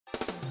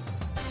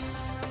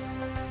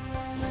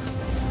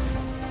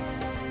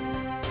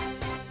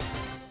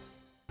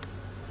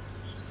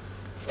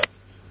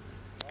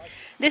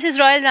This is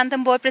Royal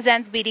Ranthambore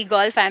presents BD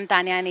Golf. I am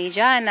Tanya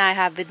Aneja and I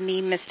have with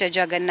me Mr.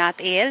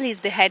 Jagannath AL. He's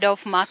the head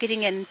of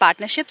marketing and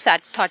partnerships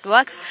at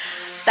Thoughtworks.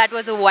 That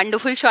was a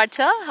wonderful shot,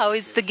 sir. How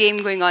is the game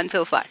going on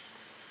so far?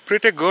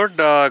 Pretty good.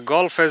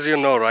 Golf, as you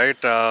know, right?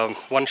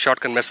 One shot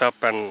can mess up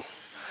and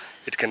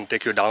it can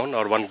take you down,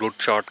 or one good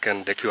shot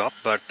can take you up.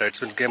 But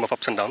it's been a game of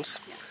ups and downs.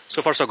 Yeah.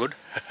 So far, so good.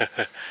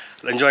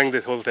 Enjoying the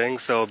whole thing.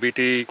 So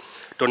BT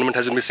tournament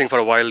has been missing for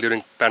a while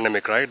during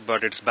pandemic, right?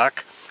 But it's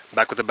back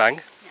with a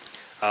bang.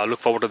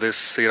 Look forward to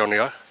this year on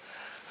year,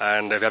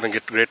 and we're having a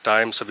great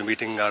time. So we're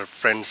meeting our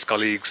friends,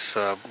 colleagues,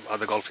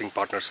 other golfing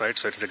partners, right?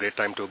 So it's a great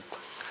time to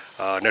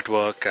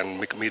network and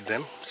meet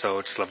them. So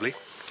it's lovely.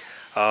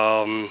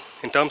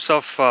 In terms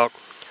of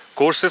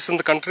courses in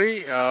the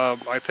country,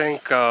 I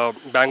think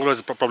Bangalore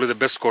is probably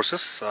the best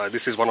courses.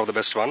 This is one of the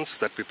best ones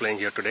that we're playing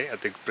here today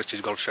at the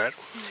Prestige Golf Share.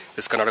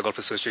 This Karnataka Golf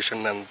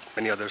Association and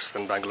many others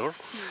in Bangalore.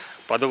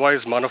 But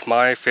otherwise, one of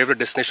my favorite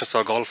destinations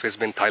for golf has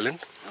been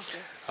Thailand. Okay.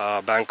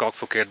 Bangkok,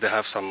 Phuket, they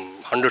have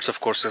some hundreds of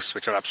courses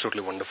which are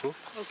absolutely wonderful.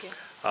 Okay.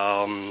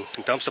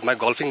 In terms of my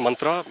golfing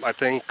mantra, I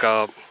think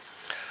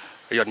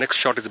your next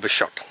shot is the best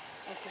shot.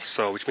 Okay.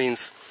 So, which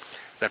means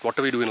that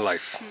whatever you do in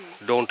life,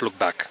 don't look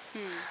back.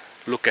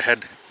 Look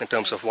ahead in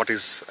terms of what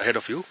is ahead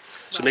of you.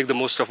 So make the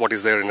most of what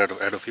is there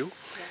ahead of you.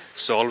 Yeah.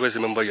 So always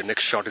remember your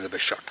next shot is the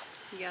best shot.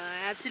 Yeah,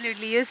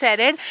 absolutely. You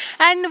said it.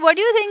 And what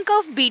do you think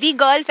of BD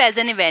Golf as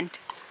an event?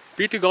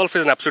 BT Golf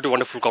is an absolutely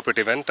wonderful corporate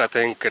event. I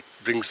think it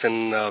brings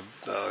in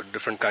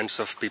different kinds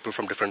of people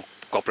from different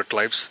corporate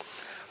lives.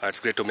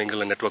 It's great to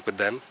mingle and network with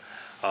them.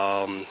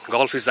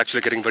 Golf is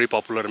actually getting very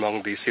popular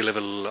among the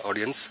C-level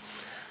audience,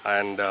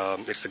 and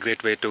it's a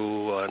great way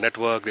to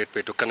network, great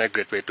way to connect,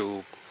 great way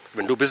to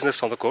even do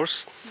business on the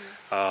course.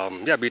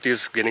 Yeah, BT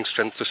is gaining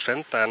strength to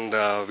strength, and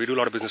we do a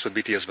lot of business with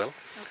BT as well.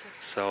 Okay.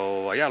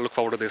 So yeah, look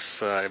forward to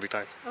this every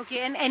time. Okay,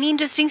 and any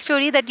interesting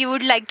story that you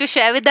would like to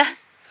share with us?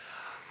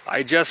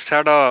 I just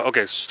had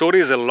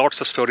stories,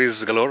 lots of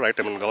stories galore, right?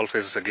 I mean, golf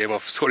is a game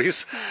of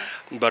stories.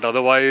 But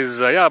otherwise,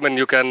 yeah, I mean,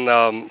 you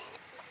can,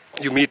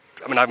 you meet,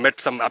 I mean, I've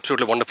met some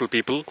absolutely wonderful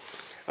people.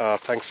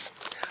 Thanks.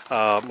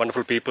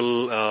 Wonderful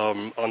people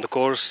on the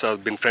course,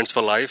 been friends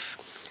for life.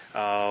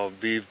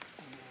 We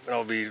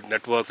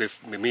network,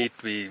 we meet,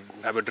 we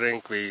have a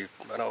drink, we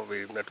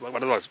network.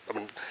 Otherwise, I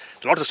mean,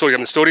 lots of stories. I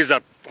mean, stories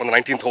are on the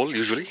 19th hole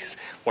usually.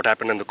 What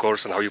happened in the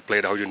course and how you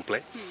played, how you didn't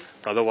play.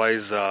 But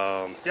otherwise,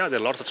 yeah, there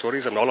are lots of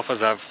stories, and all of us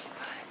have.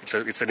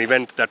 It's an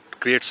event that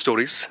creates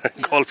stories.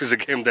 Golf is a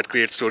game that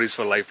creates stories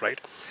for life,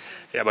 right?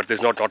 Yeah, but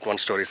there's not one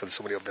story. So there's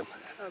so many of them.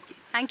 Okay.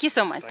 Thank you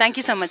so much. Thank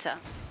you so much, sir.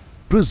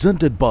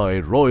 Presented by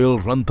Royal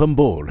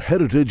Ranthambore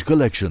Heritage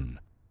Collection.